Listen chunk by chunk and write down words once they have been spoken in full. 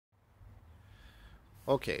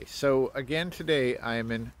Okay, so again today I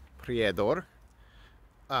am in Prijedor,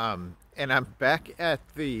 and I'm back at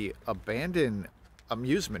the abandoned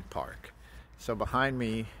amusement park. So behind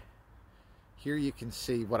me here you can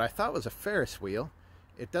see what I thought was a Ferris wheel.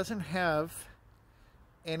 It doesn't have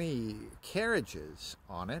any carriages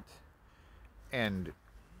on it, and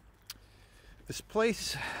this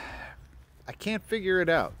place, I can't figure it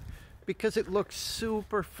out because it looks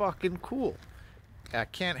super fucking cool. I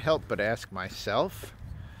can't help but ask myself,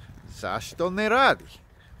 Zašto ne radi?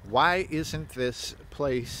 Why isn't this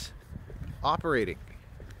place operating?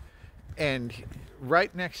 And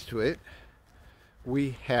right next to it,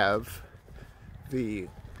 we have the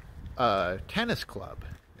tennis club,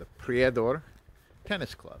 the Prijedor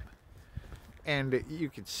tennis club. And you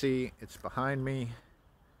can see it's behind me.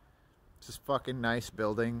 It's this fucking nice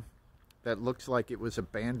building that looks like it was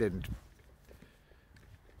abandoned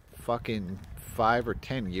fucking 5 or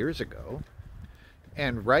 10 years ago.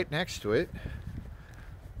 And right next to it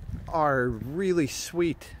are really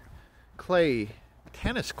sweet clay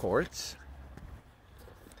tennis courts.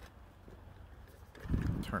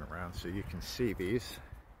 Turn around so you can see these.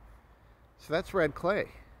 So that's red clay.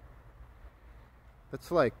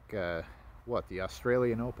 That's like what, the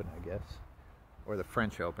Australian Open, I guess, or the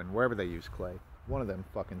French Open, wherever they use clay. One of them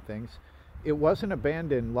fucking things. It wasn't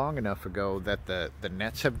abandoned long enough ago that the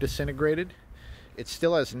nets have disintegrated. It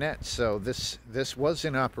still has nets, so this was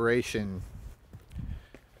in operation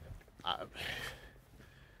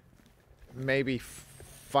maybe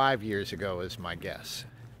 5 years ago is my guess.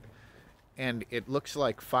 And it looks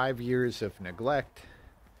like 5 years of neglect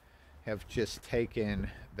have just taken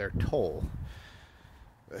their toll.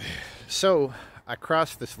 So I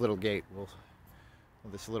crossed this little gate,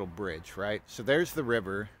 this little bridge, right? So there's the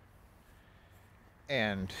river,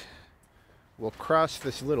 and we'll cross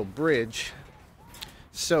this little bridge.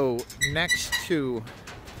 So next to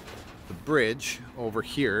the bridge over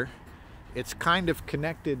here, it's kind of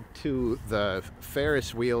connected to the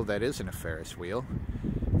Ferris wheel that isn't a Ferris wheel,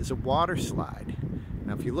 is a water slide.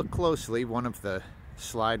 Now if you look closely, one of the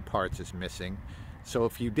slide parts is missing. So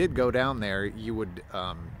if you did go down there, you would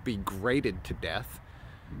be grated to death.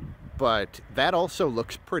 But that also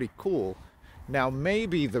looks pretty cool. Now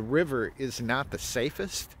maybe the river is not the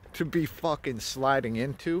safest to be fucking sliding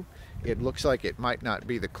into. It looks like it might not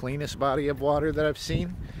be the cleanest body of water that I've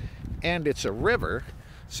seen. And it's a river,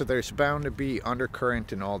 so there's bound to be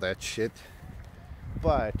undercurrent and all that shit.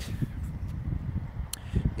 But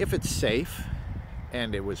if it's safe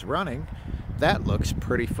and it was running, that looks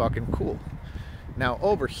pretty fucking cool. Now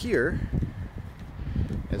over here,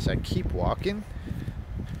 as I keep walking,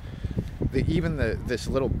 this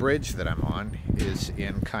little bridge that I'm on is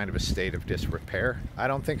in kind of a state of disrepair. I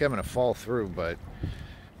don't think I'm gonna fall through, but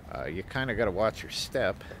you kind of got to watch your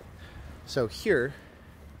step. So here,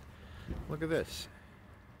 look at this.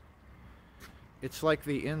 It's like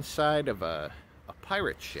the inside of a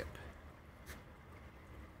pirate ship.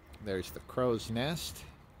 There's the crow's nest,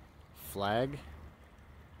 flag,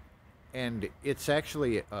 and it's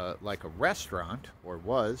actually like a restaurant, or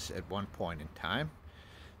was at one point in time.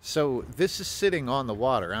 So this is sitting on the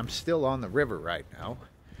water. I'm still on the river right now,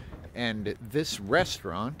 and this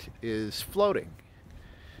restaurant is floating.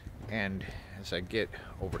 And as I get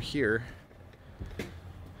over here,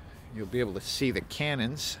 you'll be able to see the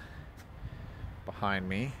cannons behind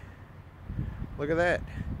me. Look at that.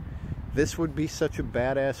 This would be such a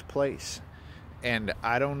badass place. And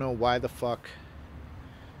I don't know why the fuck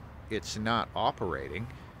it's not operating.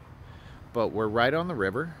 But we're right on the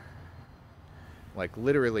river. Like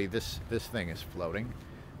literally this thing is floating.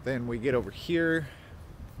 Then we get over here.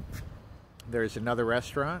 There's another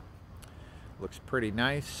restaurant. Looks pretty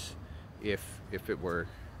nice if it were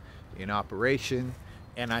in operation.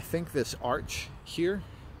 And I think this arch here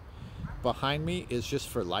behind me is just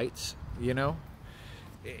for lights, you know.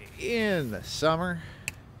 In the summer,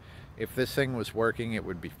 if this thing was working, it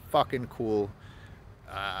would be fucking cool.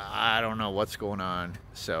 I don't know what's going on,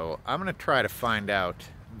 so I'm gonna try to find out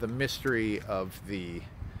the mystery of the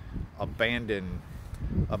abandoned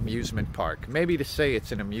amusement park. Maybe to say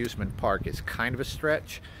it's an amusement park is kind of a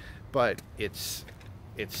stretch, but it's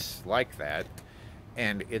like that.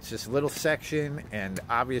 And it's this little section, and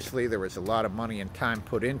obviously there was a lot of money and time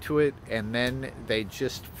put into it, and then they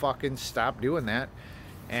just fucking stopped doing that.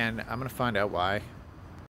 And I'm gonna find out why.